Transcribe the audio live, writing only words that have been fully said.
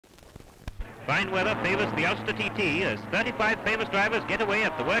Fine weather favors the Ulster TT as 35 famous drivers get away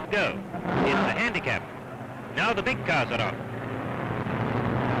at the word go. It's a handicap. Now the big cars are off.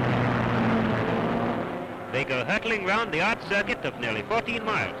 They go hurtling round the Ards Circuit of nearly 14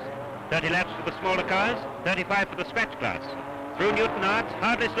 miles. 30 laps for the smaller cars, 35 for the scratch class. Through Newton Ards,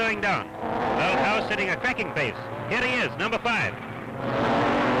 hardly slowing down. Earl Howe setting a cracking pace. Here he is, number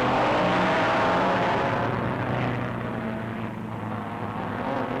 5.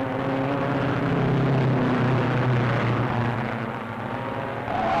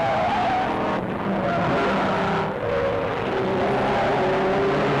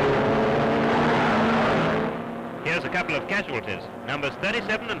 Here's a couple of casualties, numbers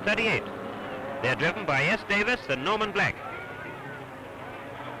 37 and 38. They're driven by S. Davis and Norman Black.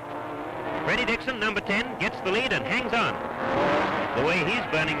 Freddie Dixon, number 10, gets the lead and hangs on. The way he's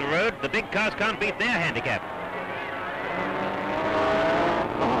burning the road, the big cars can't beat their handicap.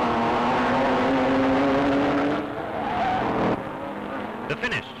 The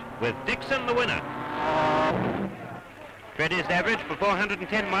finish, with Dixon the winner. Freddie's average for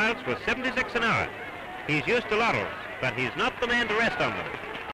 410 miles was 76 an hour. He's used to laurels, but he's not the man to rest on them.